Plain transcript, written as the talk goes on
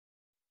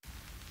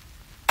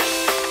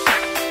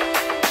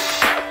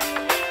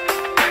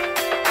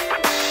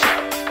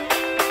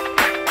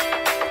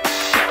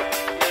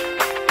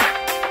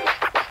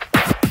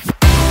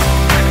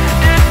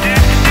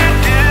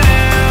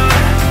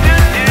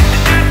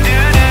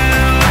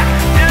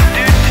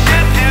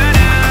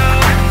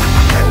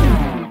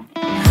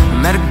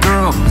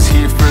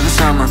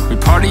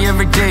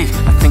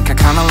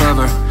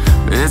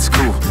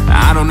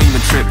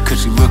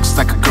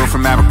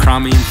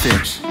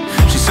fitch.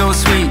 She's so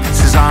sweet,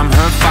 says I'm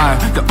her fire,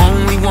 the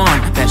only one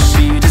that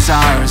she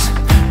desires.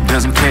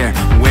 Doesn't care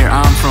where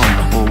I'm from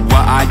or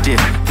what I did,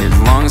 as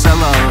long as I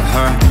love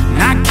her.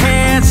 And I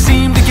can't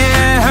seem to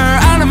get her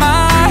out of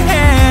my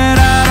head.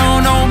 I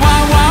don't know why.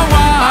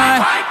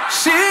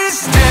 She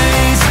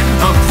stays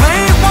up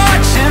late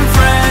watching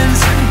Friends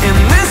and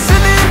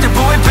listening to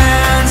boy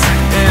bands.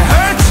 It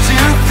hurts to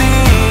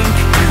think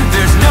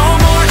there's no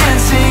more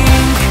Nysnc.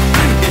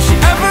 If she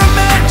ever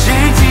met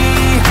JT,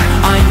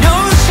 I know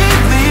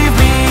she'd leave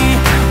me,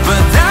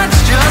 but that's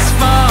just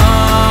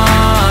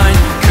fine,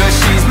 'cause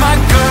she's my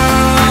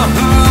girl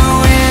who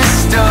is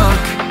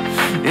stuck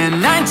in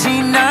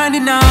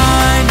 1999.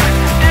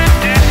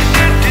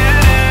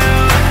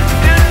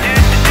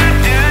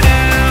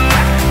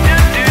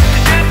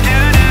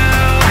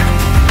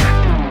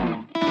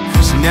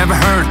 Never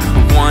heard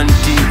of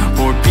 1D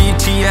or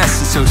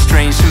BTS, it's so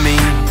strange to me.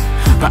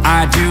 But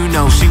I do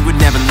know she would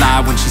never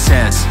lie when she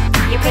says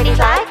you're pretty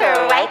fly for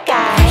a white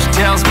guy. She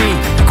tells me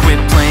to quit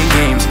playing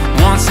games,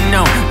 wants to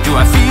know, do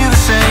I feel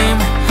the same?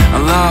 I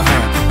love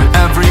her with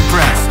every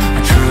breath, I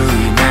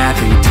truly,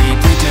 madly,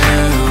 deeply do.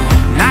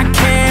 And I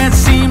can't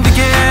seem to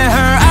get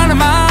her out of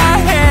my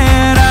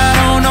head. I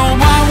don't know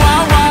why.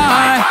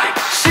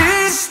 She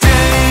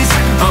stays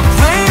up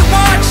late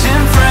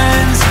watching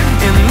Friends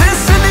and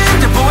listening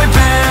to boy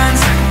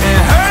bands.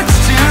 It hurts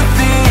to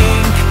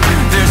think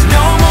there's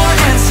no more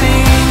Nysnc.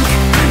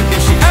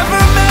 If she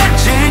ever met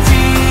JT,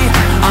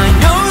 I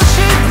know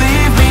she'd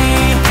leave me,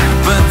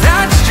 but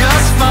that's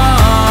just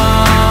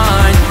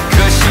fine,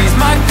 'cause she's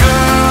my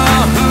girl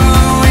who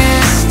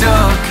is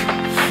stuck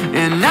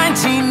in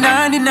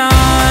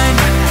 1999.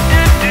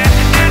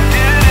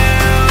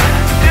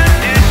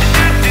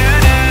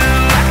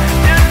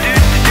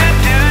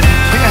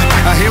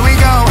 Here we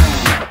go.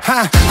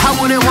 I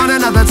wouldn't want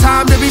another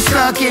time to be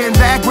stuck in.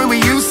 Back when we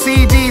used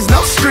CDs,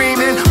 no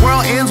streaming.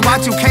 World ends,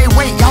 Y2K,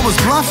 wait, y'all was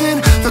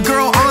bluffing? The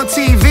girl on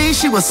TV,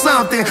 she was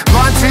something.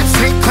 Blonde tips,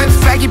 thick clips,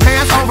 baggy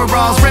pants,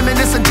 overalls.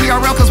 Reminiscent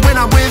TRL, 'cause when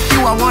I'm with you,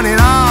 I want it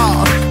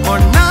all or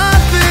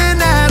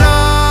nothing at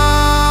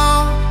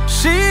all.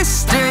 She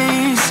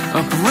stays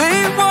up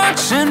late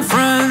watching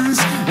Friends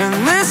and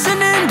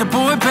listening to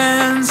boy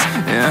bands.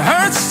 It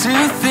hurts to